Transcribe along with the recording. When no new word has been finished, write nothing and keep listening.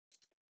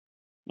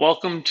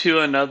Welcome to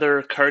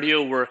another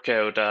cardio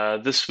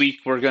workout. This week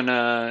we're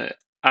gonna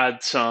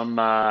add some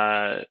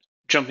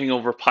jumping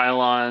over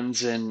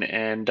pylons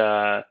and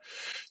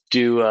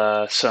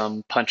do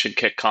some punch and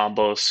kick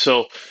combos.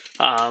 So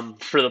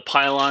for the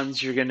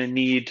pylons, you're gonna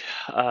need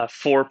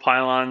 4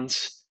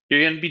 pylons.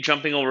 You're gonna be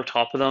jumping over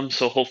top of them,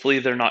 so hopefully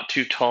they're not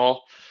too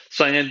tall.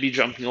 So I'm gonna be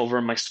jumping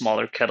over my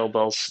smaller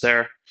kettlebells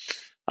there.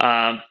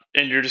 And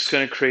you're just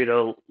going to create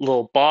a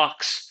little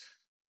box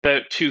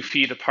about 2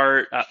 feet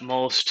apart at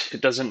most.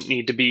 It doesn't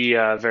need to be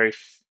very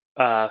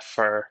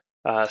far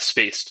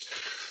spaced.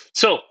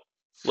 So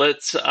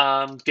let's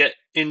get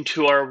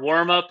into our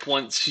warm up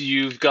once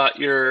you've got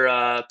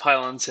your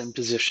pylons in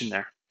position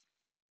there.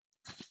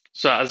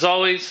 So as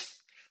always,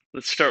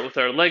 let's start with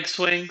our leg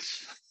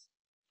swings.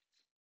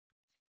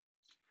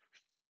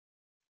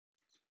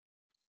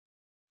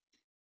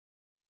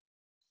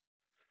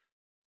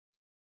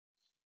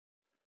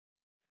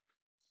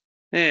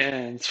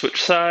 And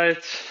switch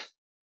sides.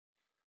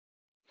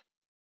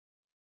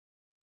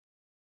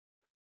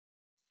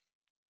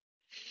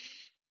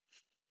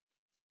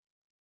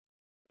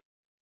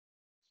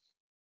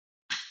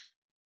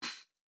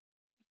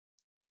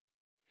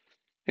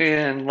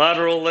 And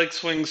lateral leg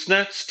swings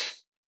next.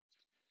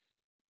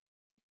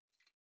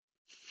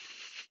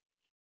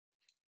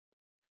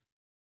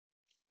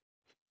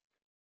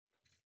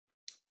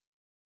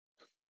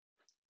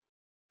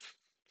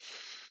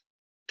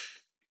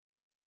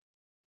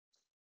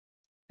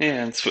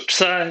 And switch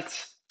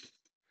sides.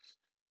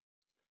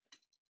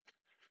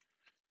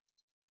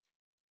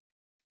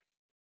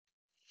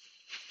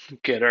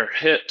 Get our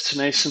hips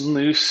nice and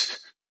loose.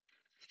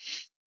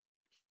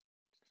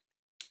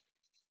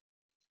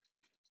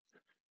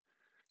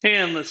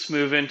 And let's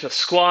move into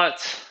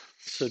squats.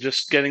 So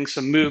just getting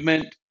some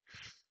movement.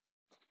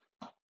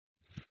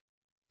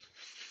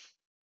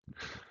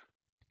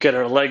 Get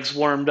our legs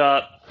warmed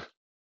up.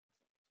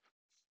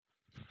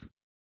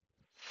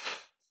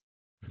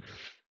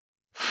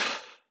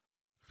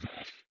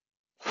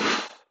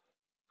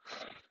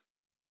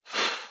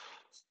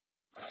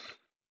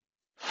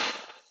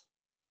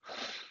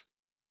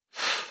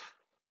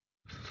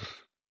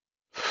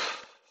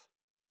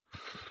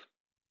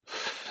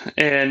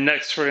 And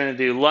next we're going to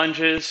do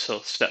lunges. So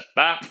step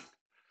back,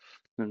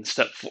 then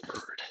step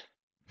forward.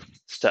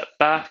 Step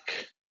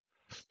back,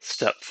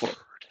 step forward.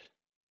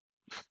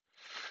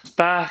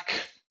 Back,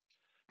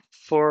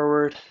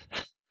 forward,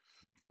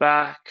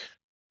 back,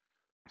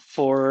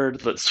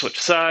 forward. Let's switch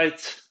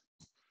sides.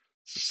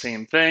 It's the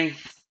same thing.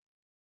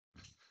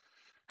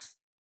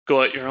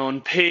 Go at your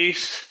own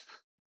pace.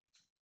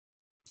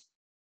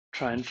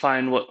 Try and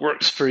find what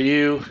works for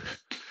you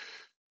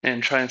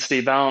and try and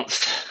stay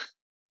balanced.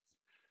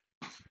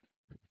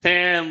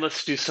 And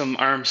let's do some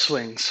arm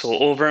swings. So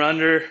over and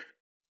under.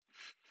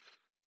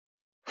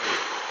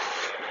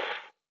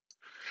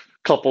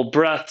 Couple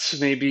breaths,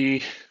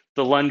 maybe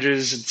the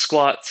lunges and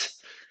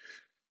squats.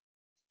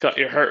 Got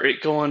your heart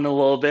rate going a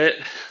little bit.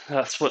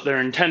 That's what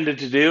they're intended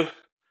to do.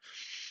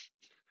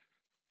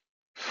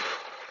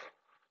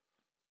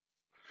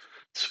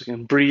 So we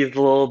can breathe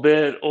a little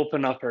bit,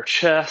 open up our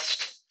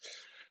chest,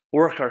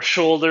 work our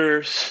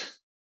shoulders,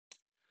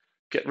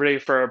 get ready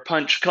for our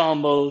punch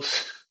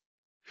combos.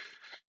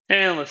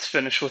 And let's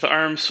finish with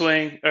arm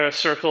swing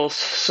circles.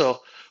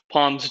 So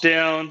palms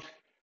down,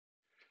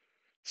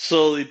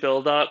 slowly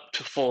build up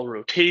to full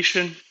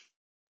rotation,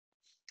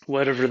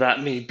 whatever that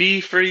may be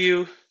for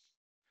you.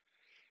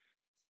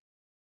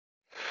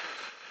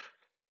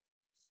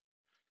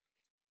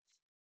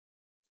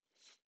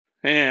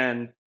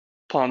 And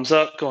palms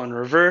up, go in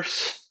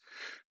reverse.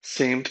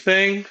 Same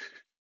thing.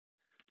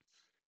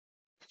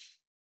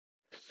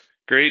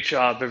 Great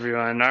job,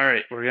 everyone. All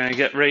right, we're going to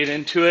get right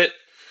into it.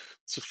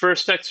 So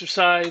first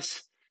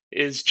exercise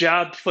is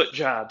jab, foot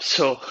jab.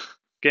 So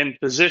again,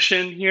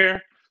 position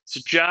here.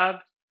 So jab,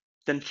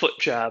 then foot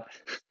jab.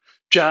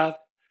 Jab,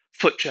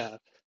 foot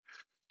jab.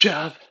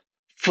 Jab,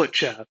 foot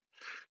jab.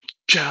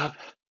 Jab,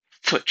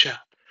 foot jab.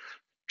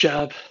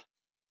 Jab,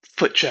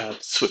 foot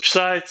jab. Switch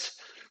sides.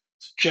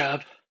 So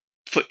jab,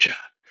 foot jab.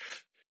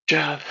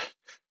 Jab,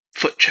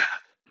 foot jab.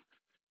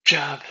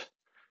 Jab,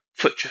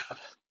 foot jab.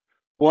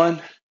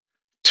 1,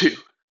 2.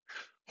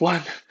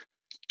 1,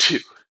 2.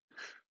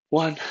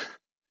 1,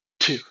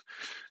 2.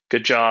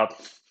 Good job.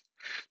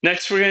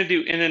 Next, we're going to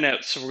do in and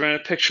out. So we're going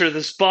to picture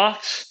this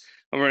box,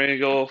 and we're going to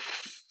go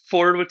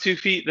forward with 2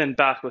 feet, then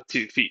back with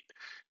 2 feet.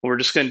 And we're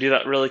just going to do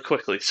that really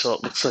quickly. So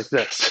it looks like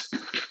this.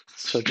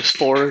 So just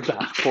forward,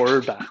 back,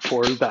 forward, back,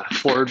 forward, back,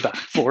 forward, back,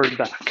 forward,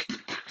 back.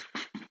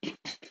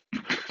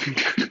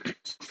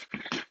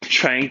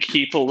 Try and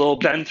keep a little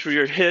bend through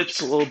your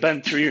hips, a little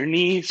bend through your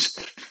knees.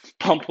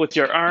 Pump with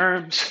your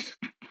arms.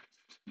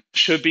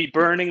 Should be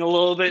burning a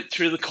little bit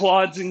through the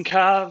quads and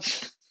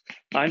calves.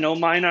 I know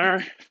mine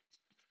are.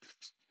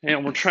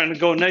 And we're trying to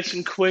go nice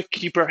and quick.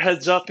 Keep our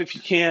heads up if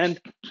you can.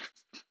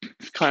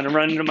 Kind of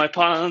run into my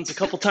pylons a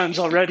couple times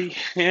already.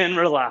 And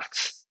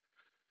relax.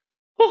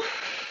 Whew.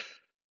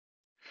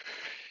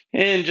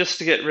 And just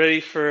to get ready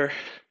for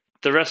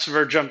the rest of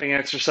our jumping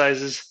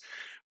exercises,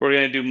 we're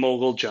going to do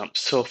mogul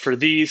jumps. So for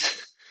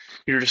these,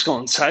 you're just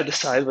going side to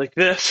side like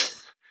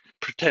this,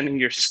 pretending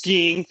you're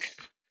skiing.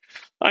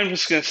 I'm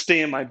just going to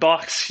stay in my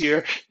box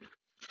here,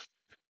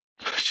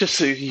 just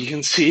so you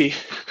can see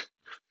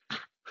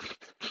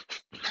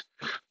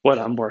what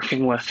I'm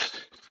working with.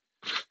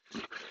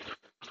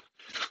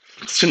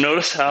 So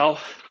notice how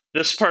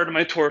this part of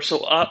my torso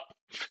up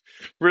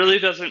really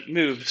doesn't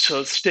move,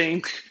 so it's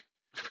staying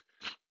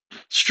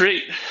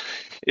straight.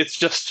 It's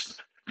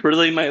just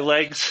really my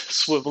legs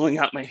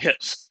swiveling at my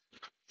hips.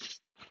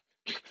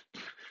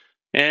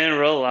 And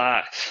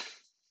relax.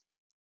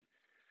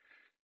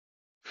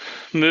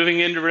 Moving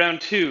into round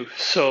 2.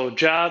 So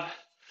jab,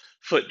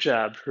 foot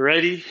jab.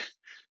 Ready,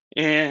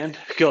 and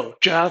go.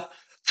 Jab,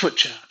 foot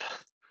jab.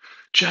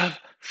 Jab,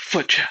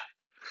 foot jab.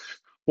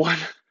 1,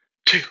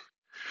 2.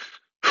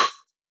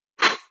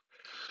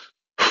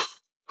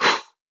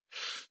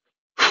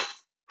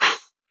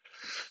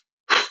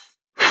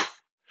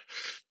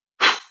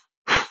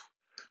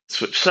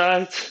 Switch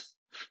sides.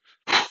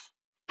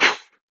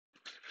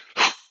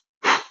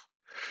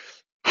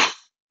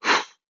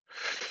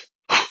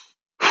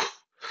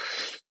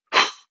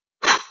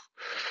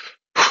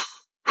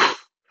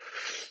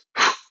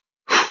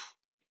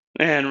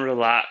 And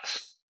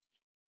relax.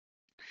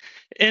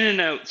 In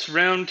and outs,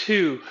 round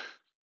 2.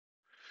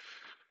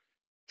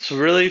 So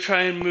really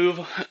try and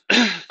move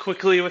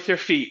quickly with your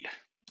feet,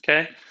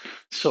 okay?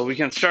 So we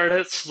can start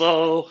it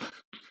slow,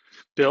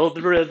 build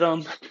the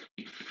rhythm,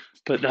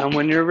 but then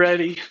when you're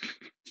ready,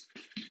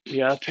 you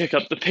gotta pick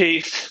up the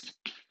pace.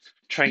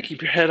 Try and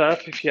keep your head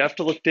up. If you have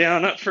to look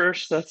down at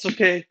first, that's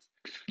okay.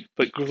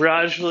 But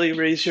gradually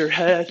raise your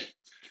head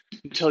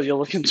until you're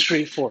looking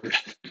straight forward.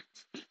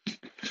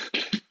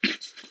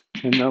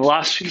 And the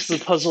last piece of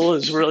the puzzle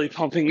is really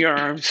pumping your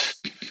arms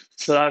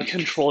so that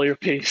control your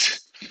pace.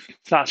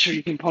 The faster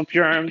you can pump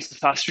your arms, the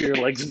faster your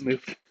legs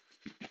move.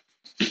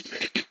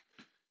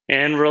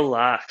 And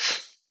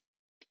relax.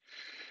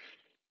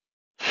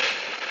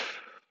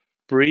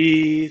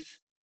 Breathe.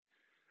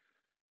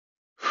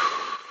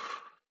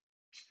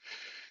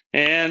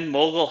 And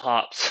mogul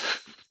hops.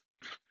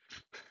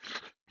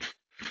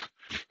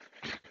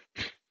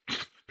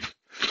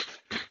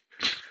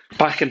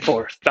 Back and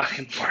forth, back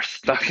and forth,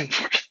 back and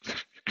forth.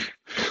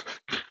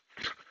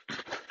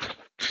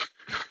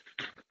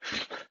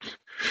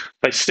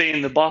 If I stay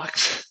in the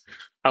box,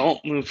 I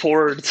won't move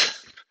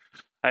forwards.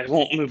 I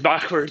won't move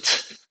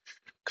backwards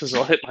because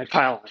I'll hit my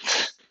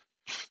pylons.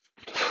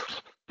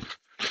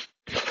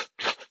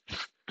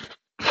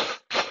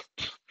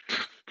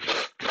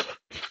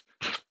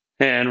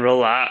 And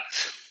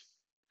relax.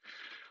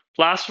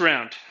 Last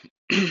round.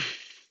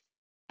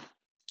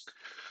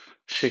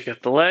 Shake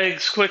up the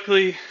legs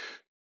quickly.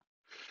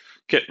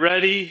 Get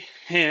ready.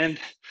 And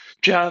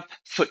jab,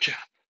 foot jab.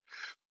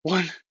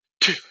 1,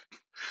 2.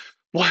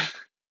 1,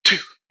 2.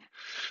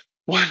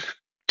 1,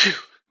 2.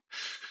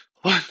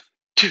 1,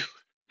 2.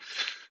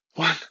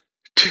 1,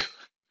 2.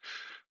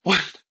 1,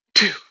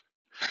 2.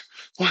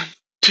 1,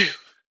 2.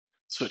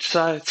 Switch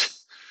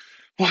sides.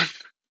 1,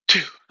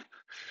 2.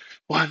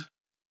 1,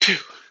 2.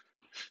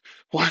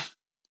 1,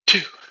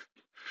 2.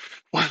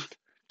 1,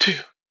 2.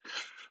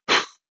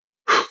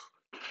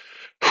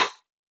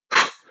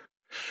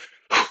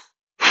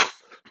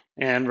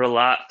 And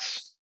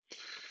relax.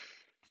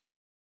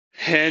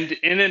 Hand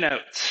in and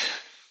out.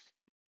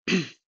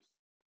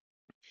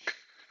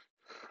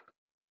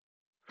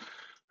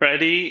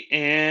 Ready,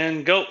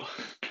 and go.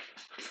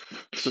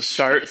 So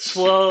start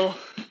slow,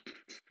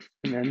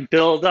 and then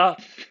build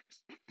up,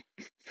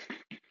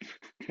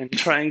 and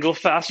try and go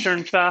faster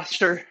and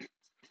faster.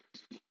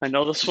 I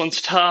know this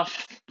one's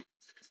tough.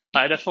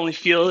 I definitely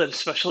feel it,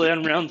 especially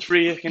on round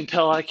 3. I can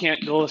tell I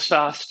can't go as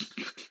fast.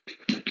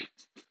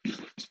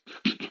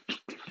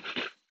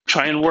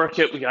 Try and work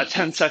it. We got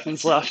 10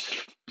 seconds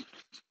left.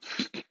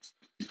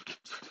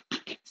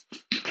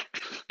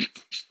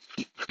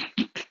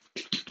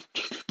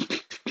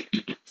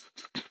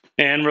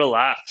 And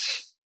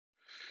relax.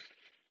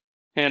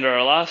 And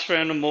our last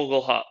round of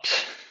mogul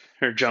hops,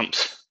 or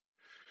jumps.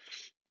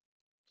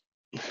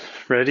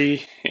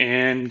 Ready,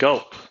 and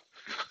go.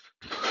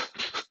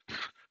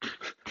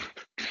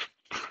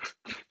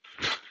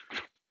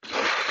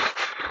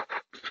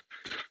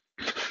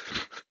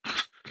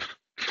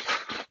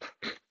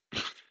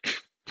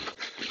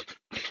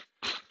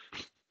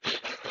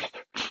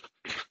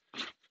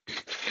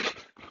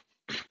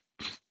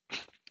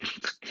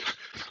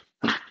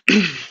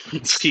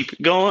 Let's keep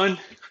it going.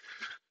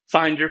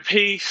 Find your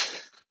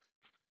pace.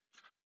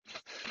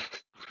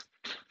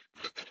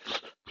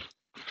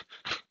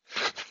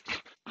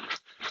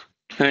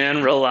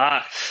 And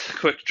relax.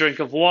 Quick drink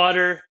of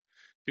water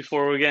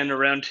before we get into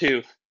round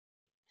 2.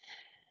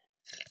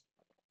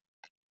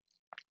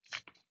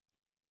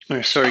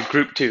 Or sorry,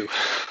 group 2.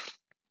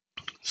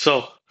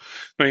 So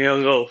we're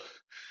going to go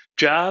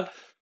jab,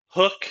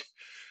 hook,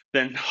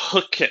 then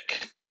hook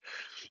kick.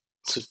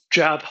 So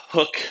jab,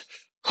 hook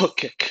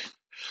kick.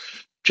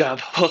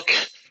 Jab, hook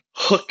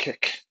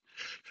kick.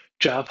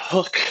 Jab,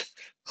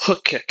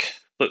 hook kick.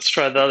 Let's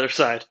try the other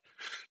side.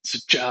 So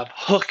jab,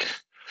 hook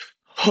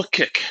hook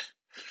kick,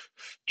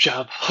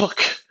 jab,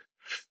 hook,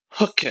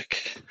 hook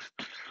kick,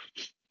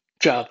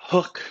 jab,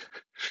 hook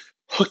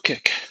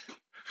kick,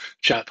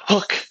 jab,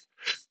 hook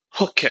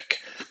kick,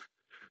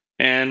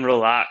 and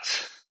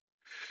relax.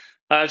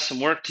 I have some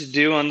work to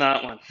do on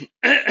that one.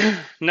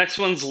 Next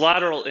one's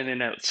lateral in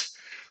and outs.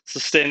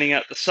 So standing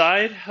at the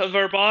side of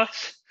our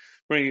box,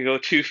 we're going to go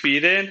 2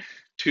 feet in,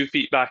 2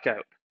 feet back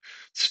out.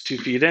 So 2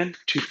 feet in,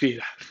 2 feet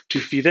out, 2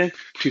 feet in,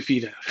 2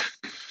 feet out.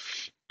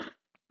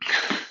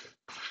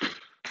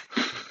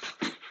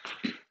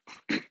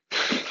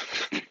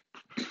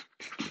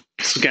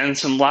 So again,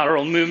 some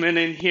lateral movement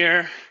in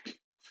here.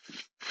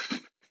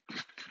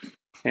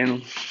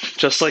 And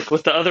just like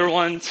with the other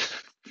ones,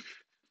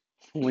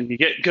 when you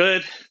get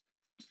good,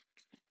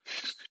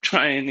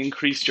 try and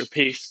increase your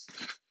pace.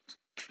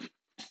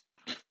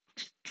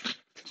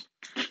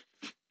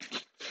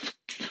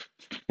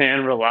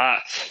 And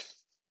relax.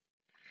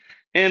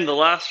 And the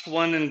last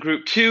one in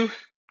group 2,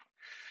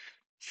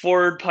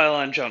 forward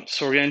pylon jump.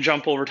 So we're going to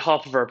jump over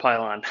top of our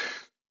pylon.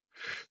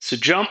 So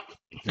jump,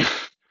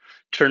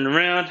 turn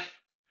around,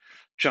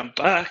 jump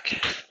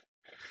back,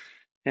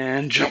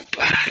 and jump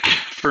back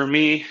for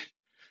me.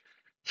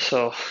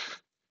 So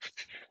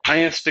I'm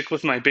going to stick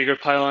with my bigger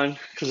pylon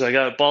because I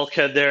got a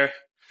bulkhead there.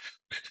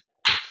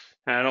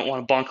 And I don't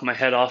want to bonk my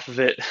head off of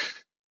it.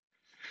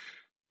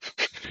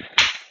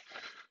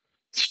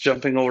 It's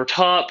jumping over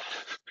top,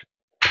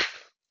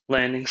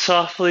 landing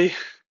softly.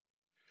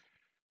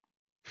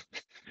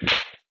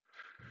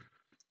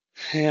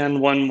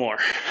 And one more.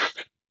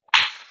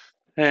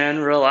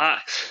 And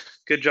relax.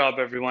 Good job,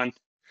 everyone.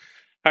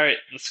 All right,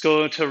 let's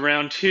go to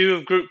round 2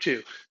 of group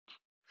 2.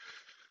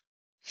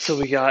 So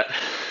we got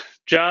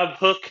jab,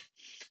 hook,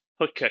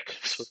 hook kick.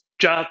 So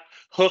jab,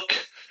 hook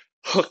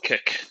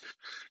kick.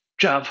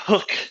 Jab,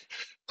 hook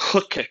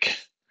kick.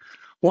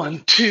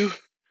 1, 2,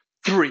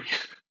 3.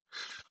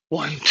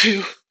 1,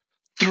 2,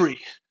 3.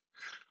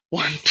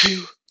 1,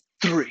 2,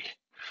 3.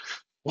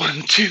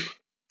 1, 2,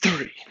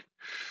 3.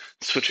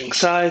 Switching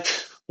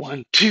sides.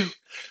 1, 2,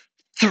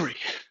 3.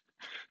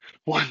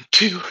 1,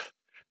 2,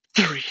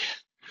 3.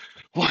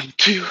 1,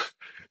 2,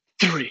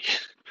 3.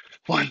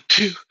 1,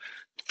 2,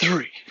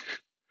 3.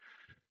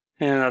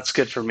 And that's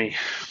good for me.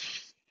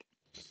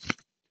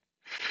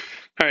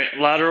 All right,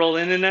 lateral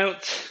in and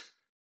out.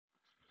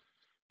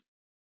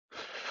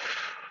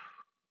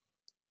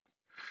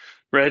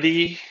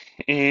 Ready,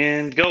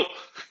 and go.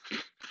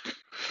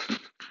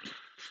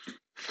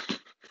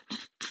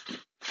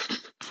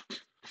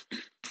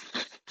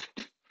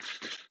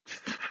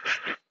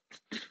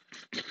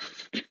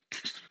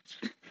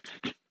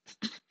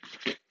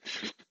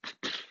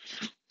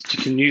 You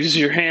can use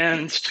your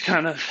hands to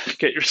kind of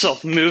get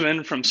yourself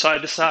moving from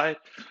side to side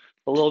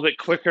a little bit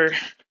quicker.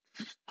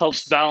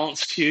 Helps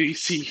balance too. You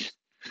see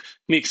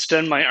me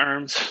extend my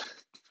arms.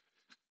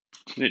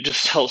 And it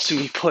just helps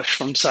me push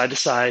from side to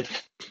side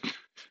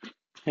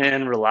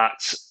and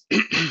relax.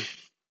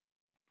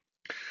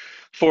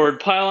 Forward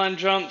pylon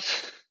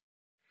jumps.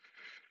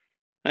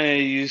 I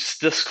use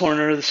this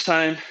corner this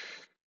time.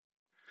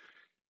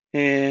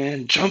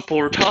 And jump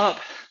over top,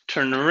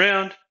 turn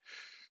around,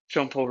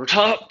 jump over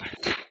top,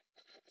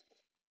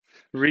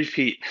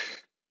 repeat.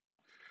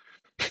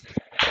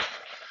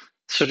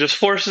 So just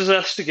forces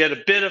us to get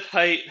a bit of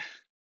height.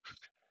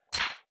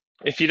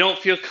 If you don't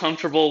feel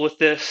comfortable with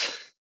this,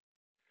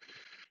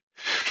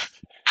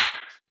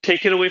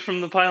 take it away from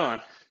the pylon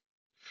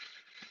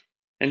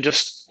and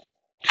just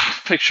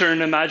picture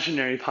an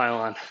imaginary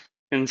pylon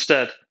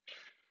instead.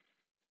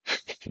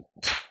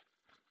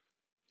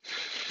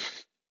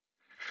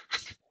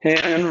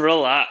 And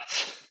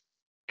relax.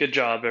 Good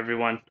job,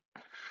 everyone.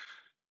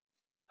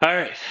 All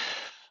right,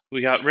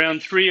 we got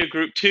round 3 of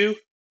group 2,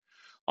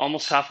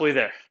 almost halfway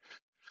there.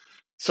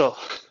 So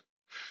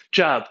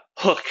jab,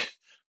 hook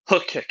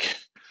kick.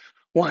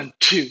 1,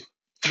 2,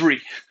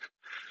 3.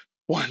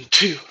 1,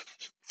 2,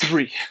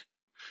 3.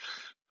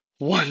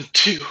 1,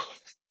 2,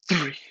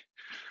 3.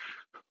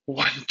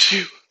 1,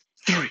 2,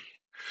 3.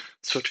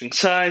 Switching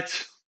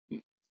sides.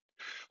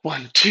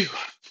 1, 2,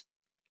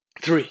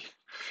 3.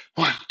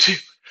 1, 2,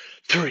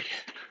 3.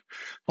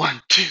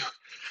 1, 2,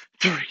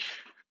 3.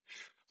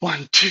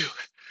 1, 2,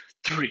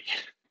 3.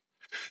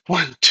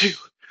 1, 2,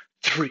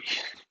 3.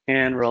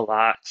 And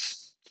relax.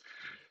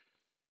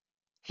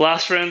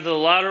 Last round of the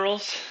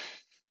laterals.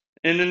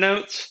 In and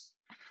outs.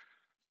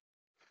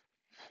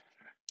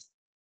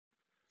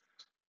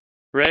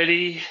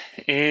 Ready,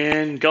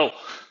 and go.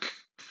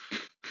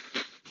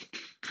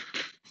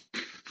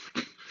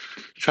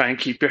 Try and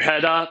keep your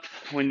head up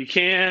when you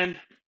can.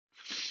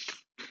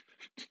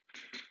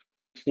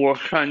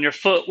 Work on your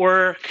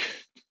footwork.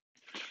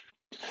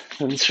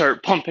 And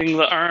start pumping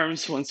the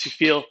arms once you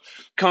feel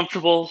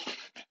comfortable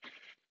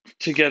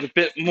to get a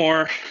bit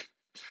more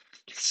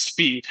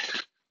speed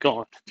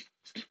going.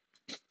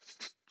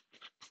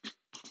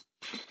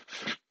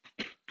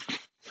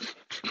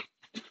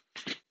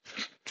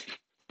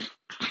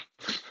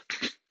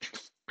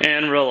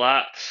 And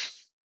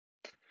relax.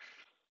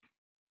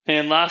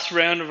 And last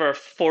round of our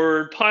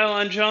forward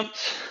pylon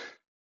jumps.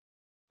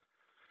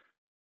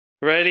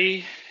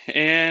 Ready,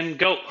 and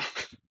go.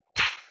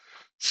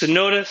 So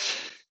notice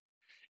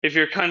if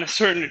you're kind of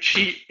starting to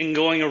cheat and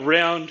going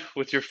around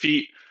with your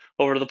feet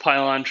over the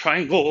pylon, try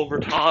and go over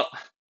top.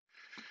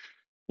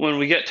 When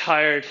we get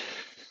tired,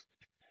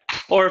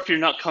 or if you're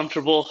not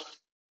comfortable,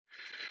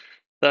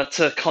 that's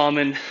a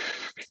common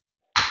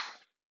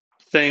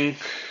thing,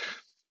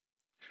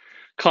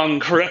 common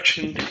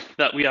correction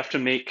that we have to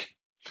make.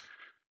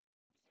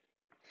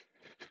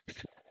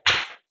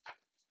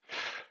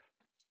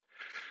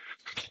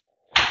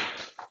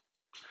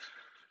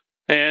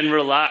 And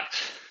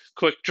relax.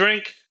 Quick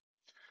drink,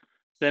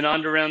 then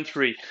on to round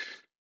 3.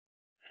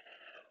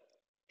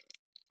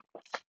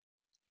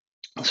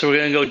 So we're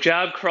going to go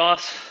jab,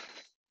 cross,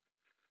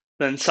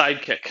 then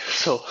side kick.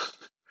 So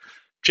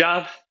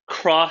jab,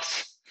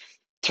 cross,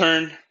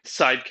 turn,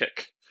 side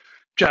kick.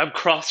 Jab,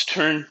 cross,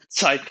 turn,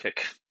 side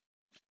kick.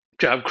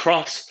 Jab,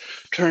 cross,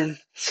 turn,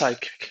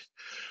 side kick.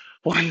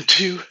 1,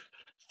 2,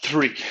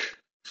 3.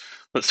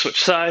 Let's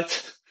switch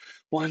sides.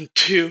 1,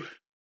 2,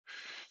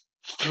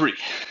 3.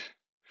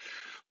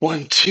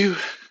 1, 2,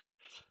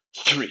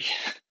 3.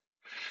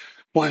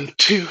 1,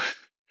 2,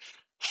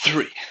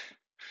 3.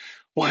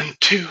 1,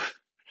 2,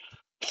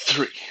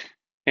 3.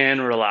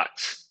 And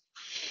relax.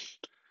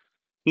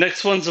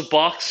 Next one's a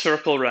box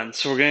circle run.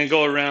 So we're going to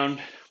go around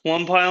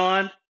one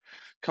pylon,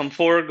 come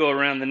forward, go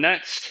around the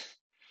next,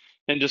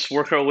 and just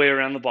work our way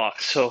around the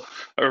box. So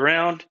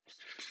around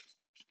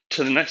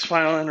to the next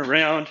pylon,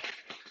 around,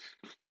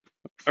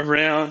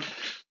 around,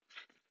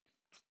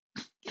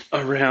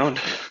 around.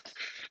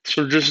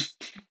 So we're just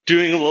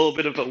doing a little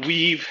bit of a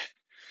weave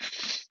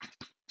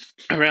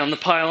around the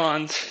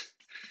pylons.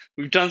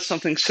 We've done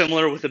something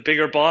similar with a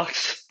bigger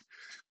box,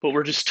 but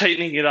we're just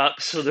tightening it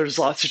up so there's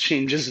lots of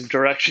changes of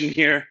direction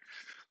here.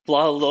 A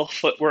lot of little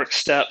footwork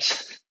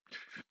steps,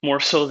 more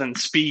so than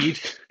speed.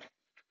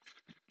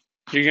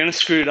 You're going to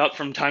screw it up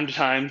from time to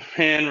time,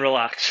 and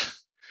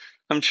relax.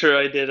 I'm sure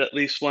I did at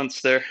least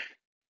once there.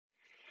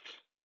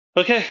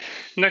 Okay,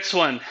 next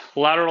one,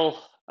 lateral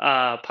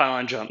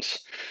pylon jumps.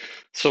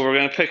 So we're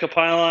going to pick a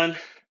pylon,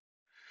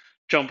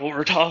 jump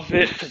over top of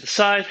it to the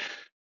side,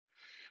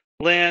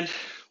 land.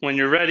 When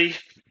you're ready,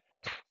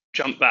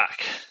 jump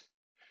back.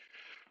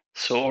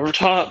 So over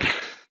top,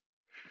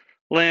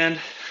 land,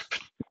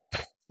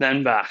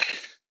 then back.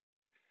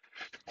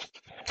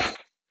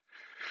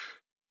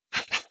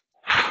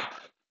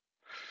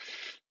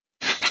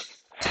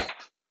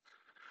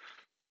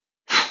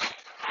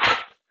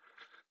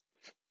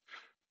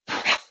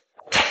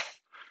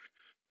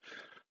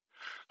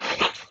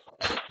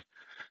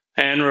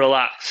 And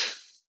relax.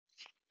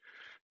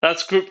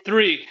 That's group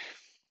 3.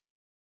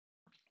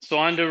 So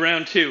on to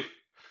round 2.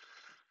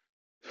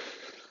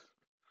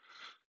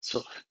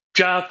 So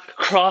jab,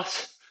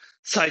 cross,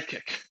 side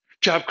kick.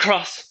 Jab,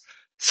 cross,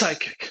 side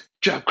kick.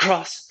 Jab,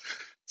 cross,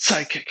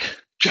 side kick.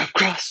 Jab,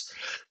 cross,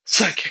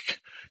 side kick.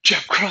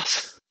 Jab,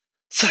 cross,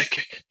 side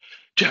kick.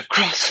 Jab,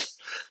 cross,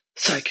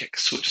 side kick.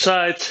 Switch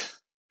sides.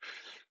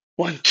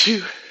 1,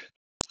 2,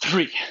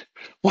 3.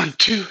 1,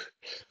 2,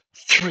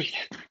 3.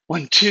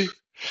 1, 2,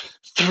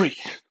 3.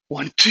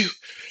 1, 2,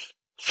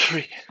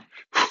 3.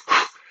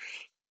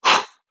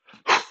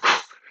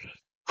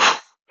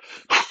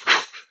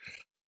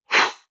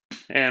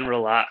 And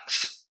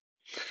relax.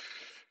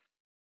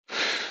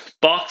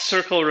 Box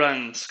circle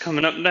runs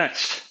coming up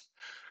next.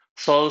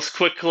 So all this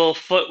quick little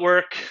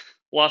footwork,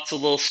 lots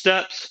of little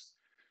steps.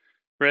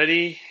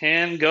 Ready,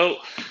 and go.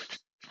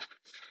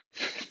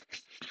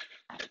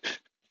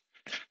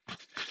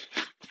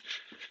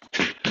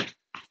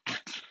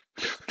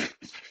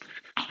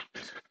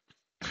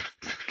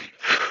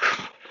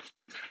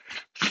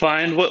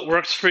 Find what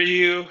works for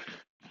you.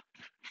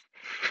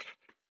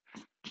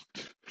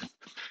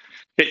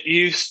 Get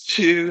used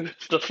to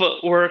the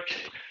footwork.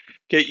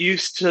 Get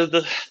used to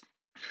the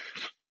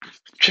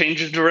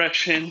change of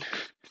direction.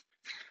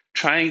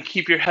 Try and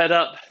keep your head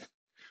up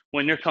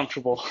when you're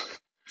comfortable.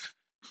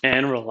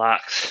 And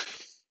relax.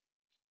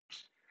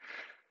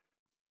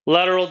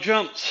 Lateral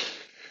jumps.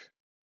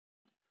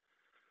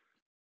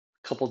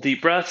 Couple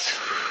deep breaths.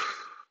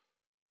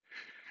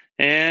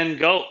 And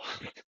go.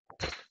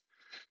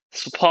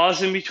 So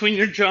pause in between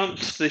your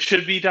jumps. They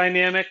should be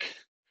dynamic.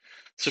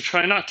 So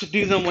try not to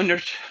do them when you're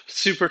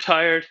super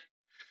tired.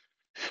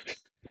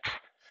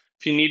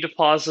 If you need to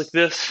pause like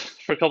this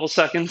for a couple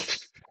seconds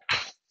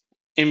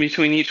in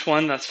between each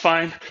one, that's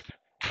fine.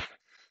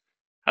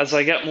 As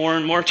I get more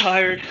and more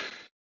tired,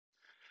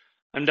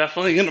 I'm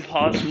definitely going to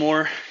pause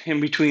more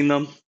in between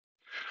them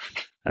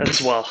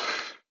as well.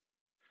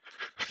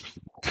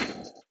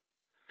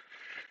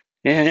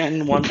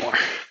 And one more.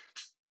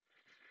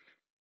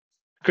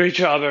 Great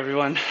job,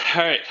 everyone.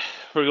 All right,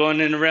 we're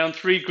going into round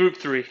 3, group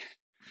 3.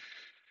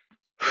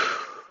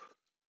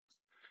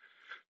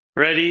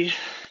 Ready,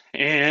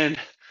 and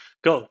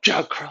go.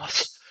 Jab,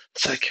 cross,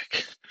 side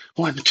kick.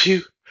 1,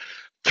 2,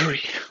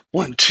 3.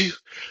 1, 2,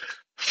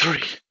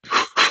 3.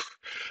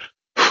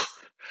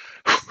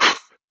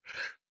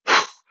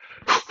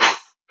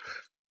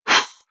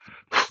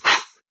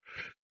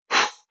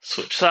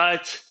 Switch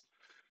sides.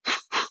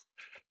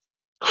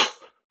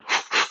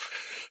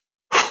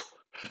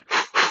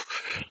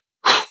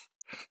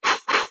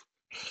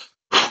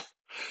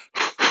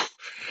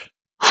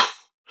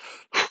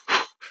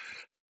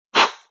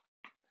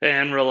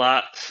 and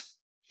relax.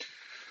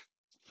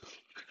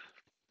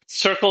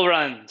 Circle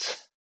runs.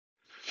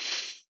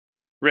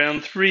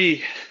 Round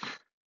 3.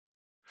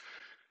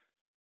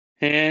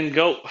 And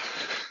go.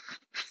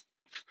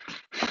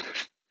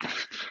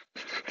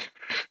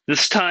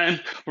 This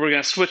time, we're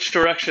going to switch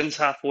directions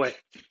halfway,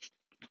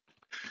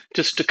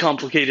 just to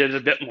complicate it a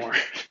bit more.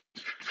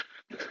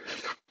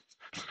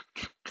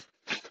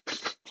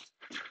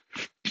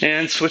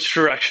 And switch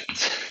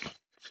directions.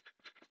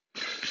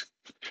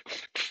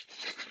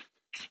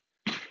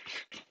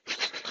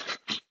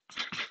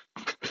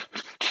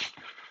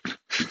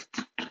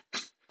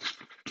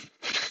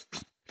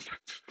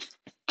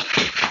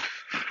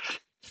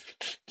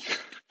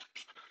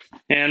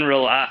 And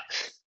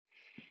relax.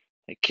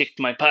 I kicked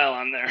my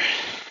pylon there.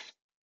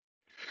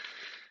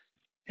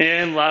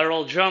 And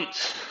lateral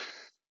jumps.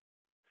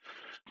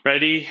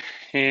 Ready,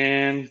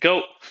 and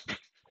go.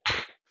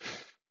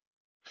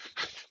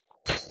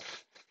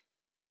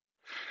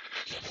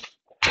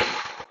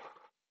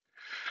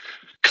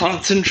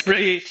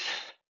 Concentrate.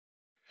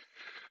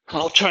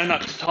 I'll try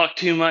not to talk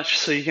too much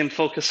so you can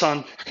focus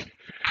on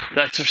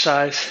the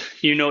exercise.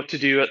 You know what to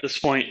do at this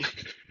point.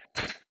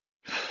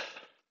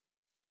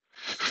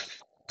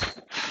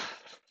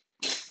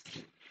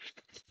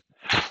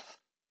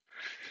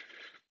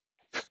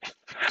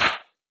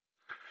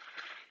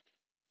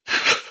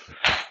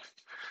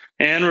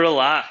 And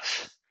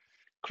relax.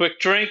 Quick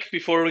drink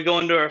before we go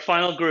into our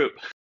final group.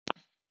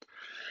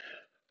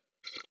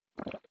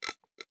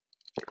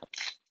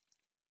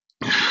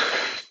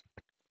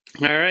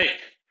 All right,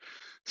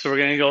 so we're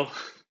gonna go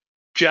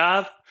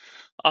jab,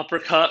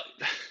 uppercut,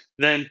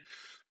 then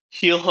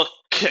heel hook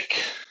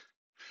kick.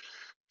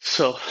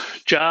 So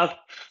jab,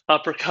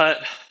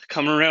 uppercut,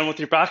 come around with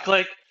your back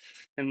leg,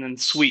 and then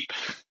sweep.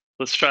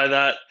 Let's try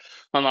that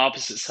on the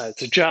opposite side.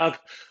 So jab,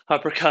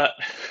 uppercut,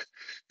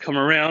 come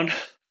around,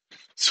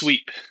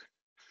 sweep.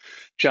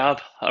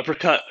 Jab,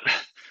 uppercut,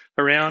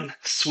 around,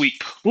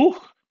 sweep. Woo!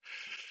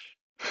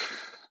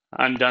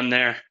 I'm done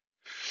there.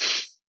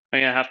 I'm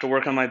gonna have to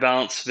work on my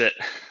balance a bit.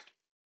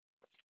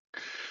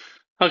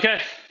 Okay,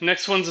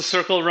 next one's a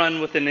circle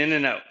run with an in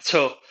and out.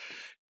 So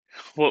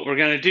what we're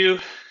gonna do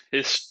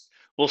is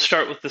we'll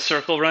start with the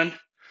circle run.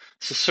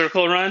 So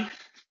circle run,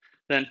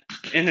 then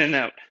in and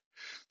out.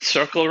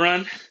 Circle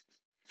run,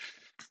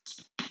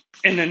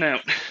 in and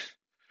out.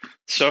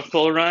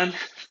 Circle run,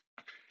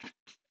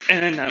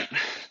 in and out.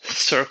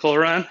 Circle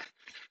run,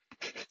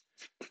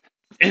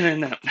 in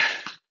and out.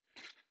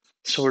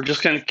 So we're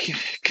just gonna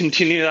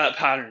continue that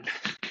pattern.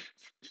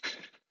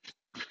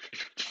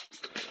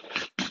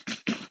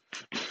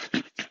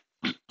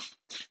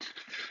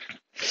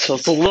 So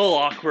it's a little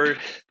awkward,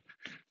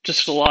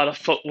 just a lot of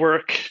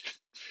footwork,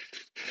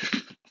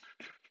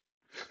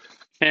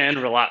 and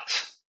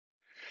relax.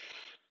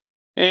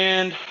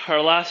 And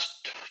our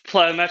last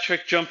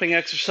plyometric jumping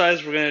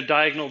exercise, we're going to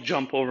diagonal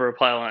jump over a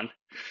pylon.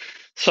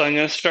 So I'm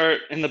going to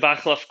start in the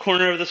back left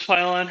corner of this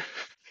pylon,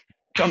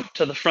 jump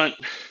to the front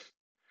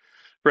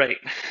right.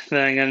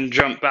 Then I'm going to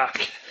jump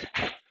back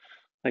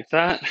like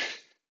that.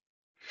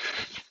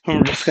 And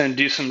we're just going to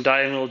do some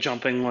diagonal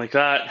jumping like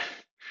that,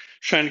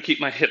 trying to keep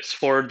my hips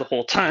forward the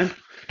whole time.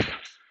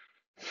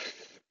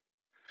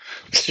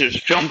 It's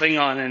just jumping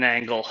on an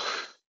angle.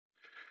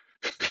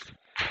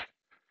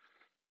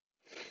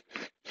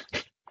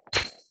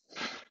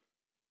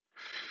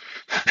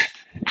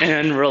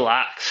 And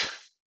relax.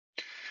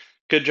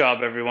 Good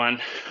job,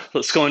 everyone.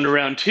 Let's go into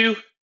round 2.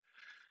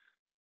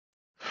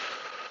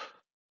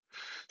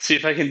 See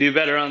if I can do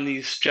better on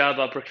these jab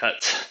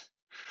uppercuts.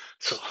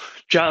 So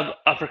jab,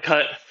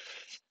 uppercut,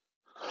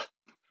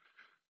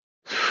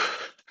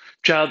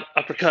 jab,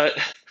 uppercut,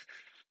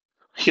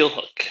 heel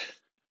hook,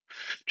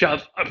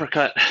 jab,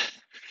 uppercut,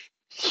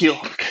 heel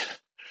hook,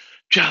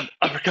 jab,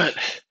 uppercut,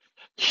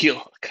 heel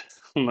hook.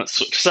 And let's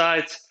switch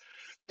sides.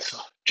 So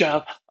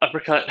jab,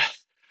 uppercut,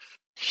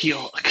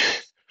 heel hook,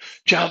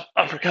 jab,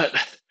 uppercut,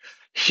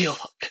 heel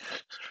hook.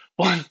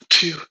 1,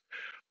 2,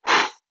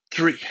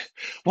 3.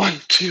 1,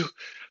 2,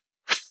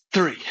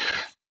 3.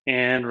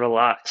 And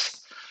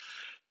relax.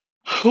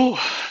 Whew,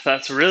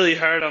 that's really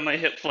hard on my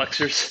hip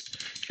flexors,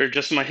 or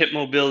just my hip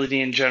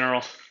mobility in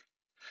general.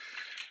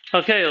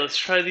 Okay, let's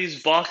try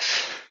these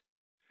box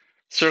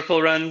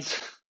circle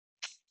runs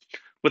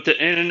with the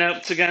in and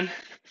outs again.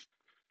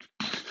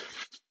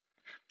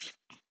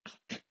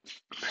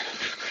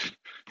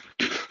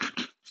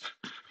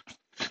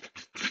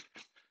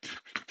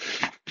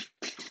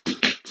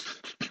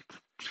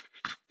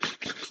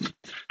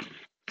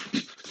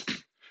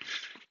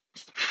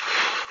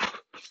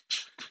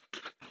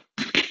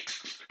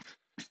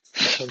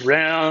 So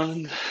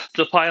around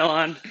the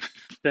pylon,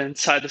 then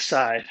side to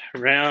side,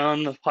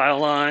 around the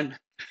pylon,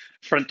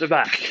 front to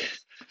back,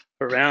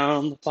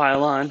 around the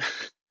pylon,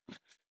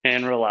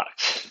 and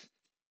relax.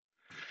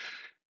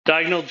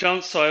 Diagonal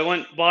jumps, so I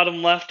went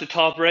bottom left to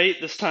top right.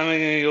 This time I'm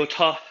going to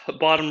go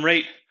bottom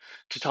right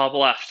to top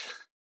left.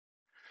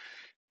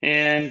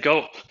 And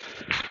go.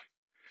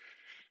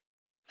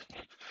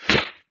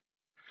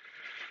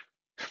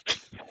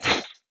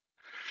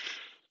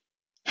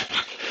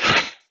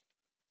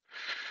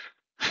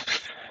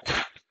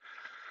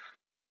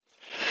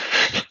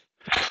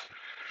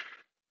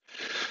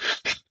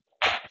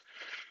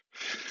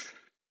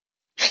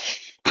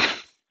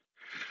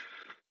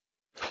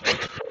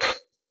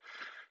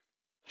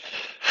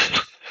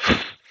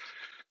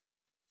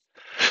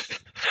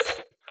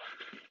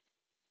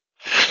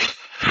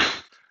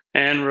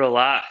 and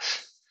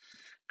relax.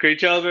 Great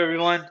job,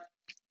 everyone.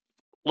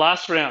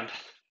 Last round.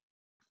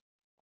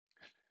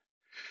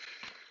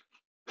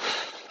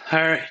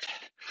 All right.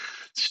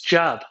 It's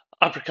jab,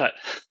 uppercut,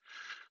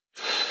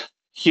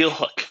 heel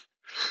hook,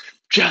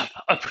 jab,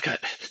 uppercut,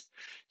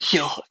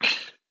 heel hook,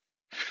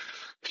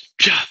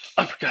 jab,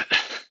 uppercut,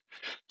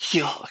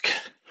 heel hook,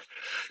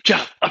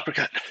 jab,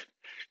 uppercut,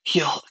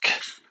 heel hook.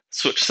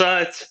 Switch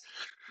sides.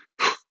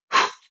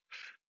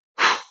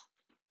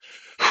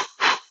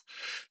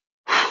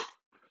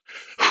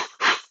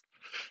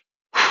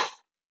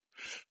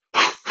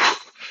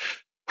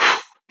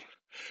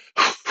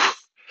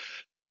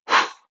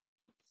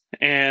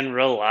 And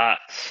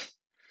relax.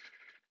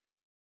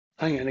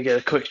 I'm going to get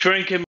a quick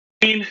drink in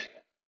between.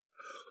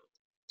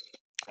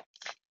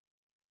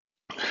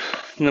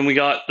 And then we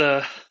got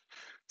the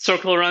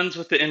circle runs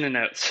with the in and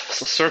outs.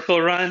 So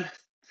circle run,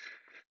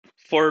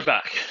 forward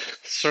back.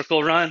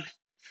 Circle run,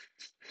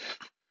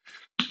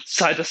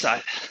 side to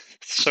side.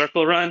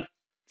 Circle run,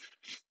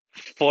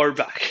 forward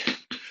back.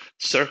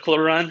 Circle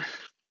run,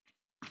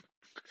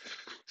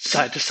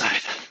 side to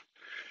side.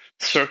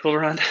 Circle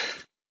run,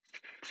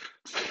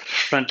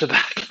 front to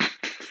back.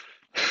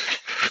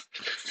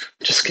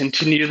 Just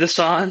continue this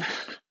on.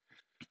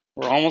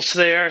 We're almost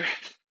there.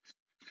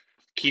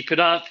 Keep it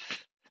up.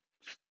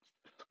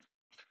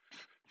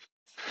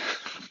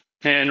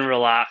 And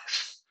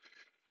relax.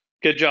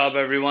 Good job,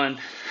 everyone.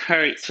 All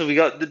right, so we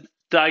got the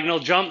diagonal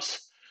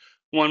jumps.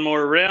 One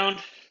more round.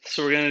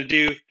 So we're going to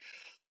do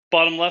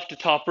bottom left to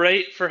top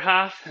right for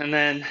half, and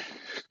then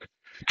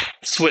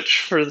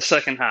switch for the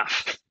second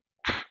half.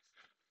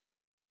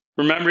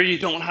 Remember, you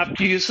don't have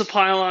to use the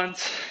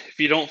pylons if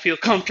you don't feel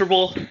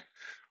comfortable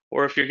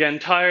or if you're getting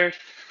tired.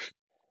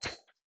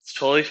 It's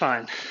totally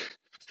fine.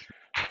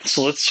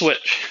 So let's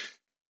switch.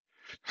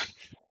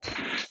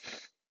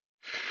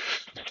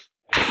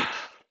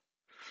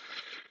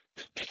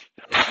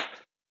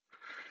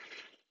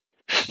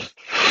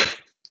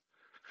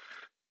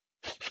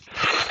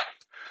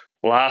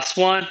 Last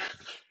one.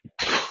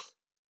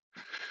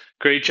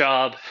 Great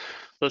job.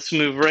 Let's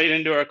move right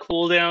into our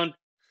cool down.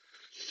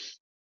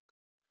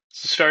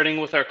 So starting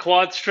with our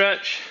quad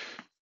stretch,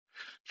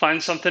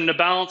 find something to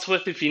balance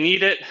with if you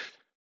need it.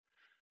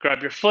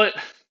 Grab your foot,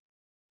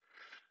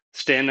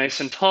 stand nice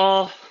and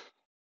tall.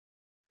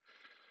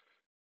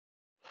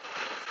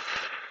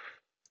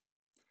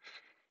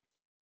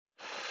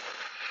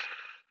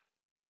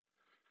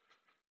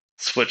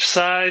 Switch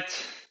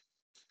sides.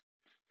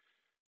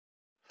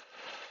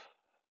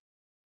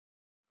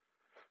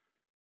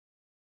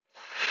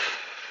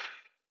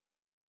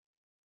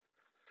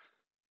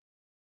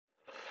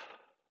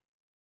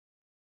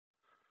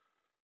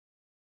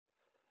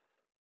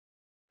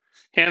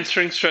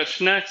 Hamstring stretch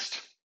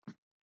next.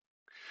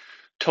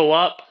 Toe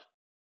up.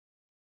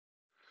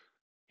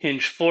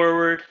 Hinge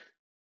forward.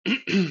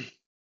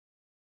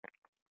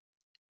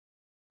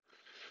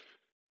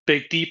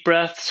 Big deep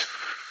breaths.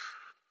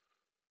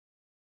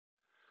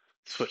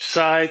 Switch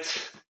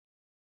sides.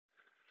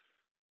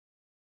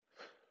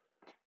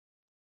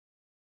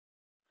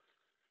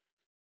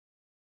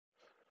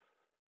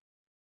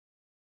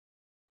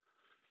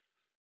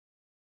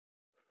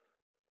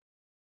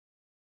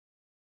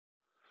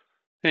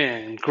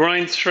 And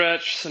groin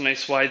stretch, so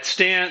nice wide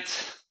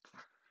stance.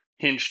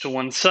 Hinge to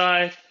one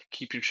side.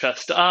 Keep your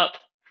chest up.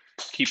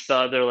 Keep the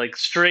other leg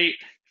straight.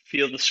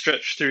 Feel the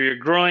stretch through your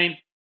groin.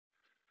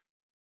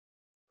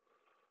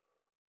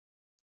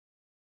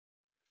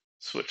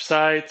 Switch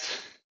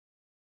sides.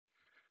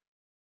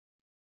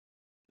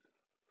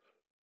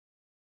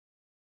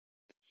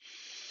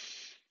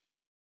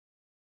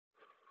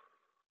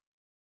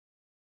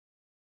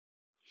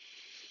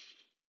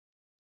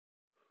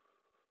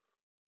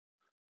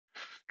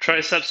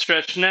 Tricep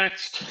stretch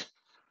next.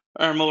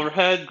 Arm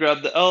overhead,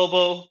 grab the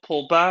elbow,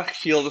 pull back,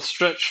 feel the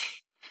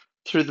stretch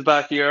through the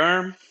back of your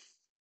arm.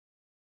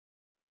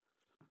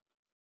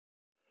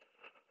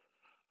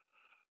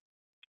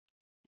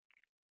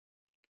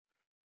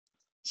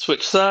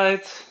 Switch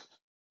sides.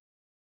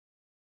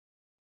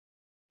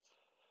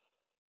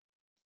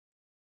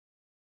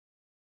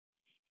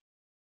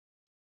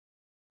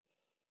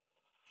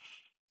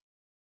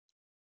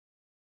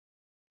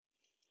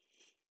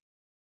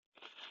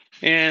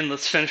 And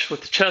let's finish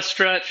with the chest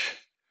stretch.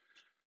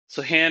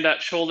 So hand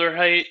at shoulder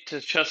height to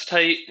chest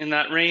height in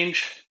that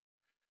range.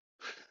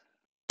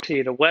 Take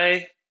it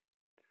away.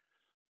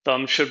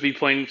 Thumb should be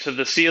pointing to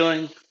the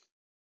ceiling.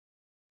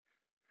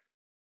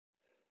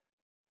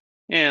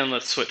 And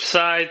let's switch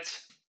sides.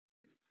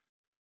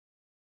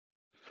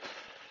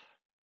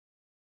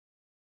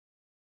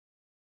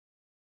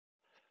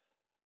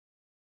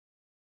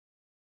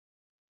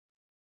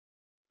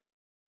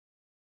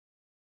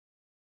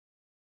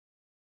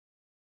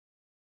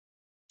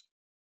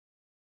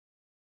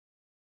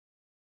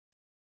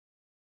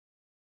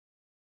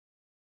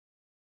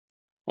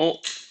 Oh,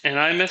 and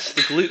I missed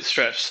the glute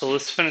stretch, so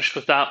let's finish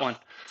with that one.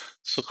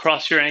 So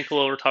cross your ankle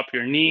over top of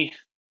your knee.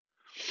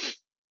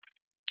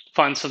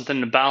 Find something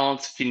to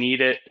balance if you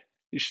need it.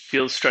 You should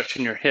feel the stretch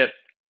in your hip.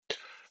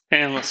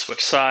 And let's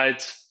switch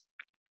sides.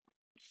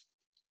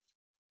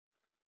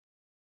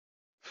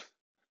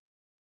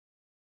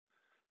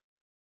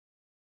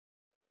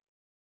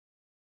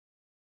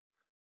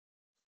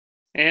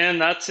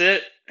 And that's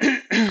it.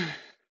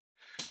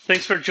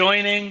 Thanks for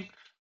joining.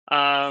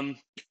 Um,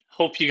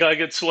 Hope you got a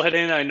good sweat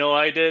in. I know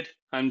I did.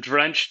 I'm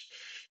drenched.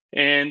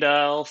 And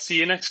I'll see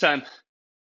you next time.